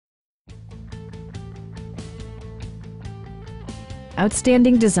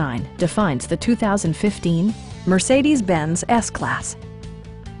Outstanding design defines the 2015 Mercedes-Benz S-Class.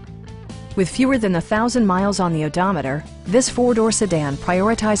 With fewer than 1,000 miles on the odometer, this four-door sedan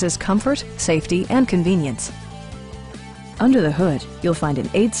prioritizes comfort, safety, and convenience. Under the hood, you'll find an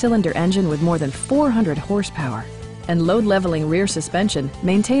 8-cylinder engine with more than 400 horsepower, and load-leveling rear suspension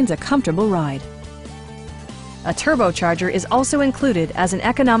maintains a comfortable ride. A turbocharger is also included as an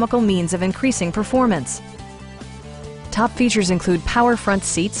economical means of increasing performance. Top features include power front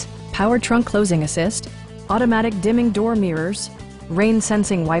seats, power trunk closing assist, automatic dimming door mirrors,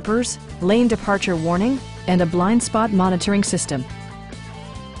 rain-sensing wipers, lane departure warning, and a blind spot monitoring system.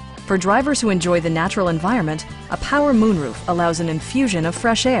 For drivers who enjoy the natural environment, a power moonroof allows an infusion of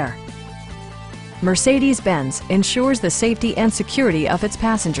fresh air. Mercedes-Benz ensures the safety and security of its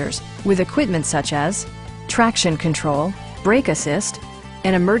passengers with equipment such as traction control, brake assist,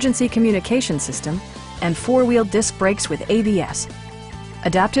 an emergency communication system, and four-wheel disc brakes with ABS.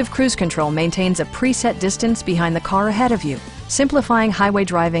 Adaptive Cruise Control maintains a preset distance behind the car ahead of you, simplifying highway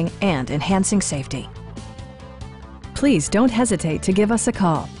driving and enhancing safety. Please don't hesitate to give us a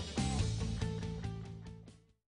call.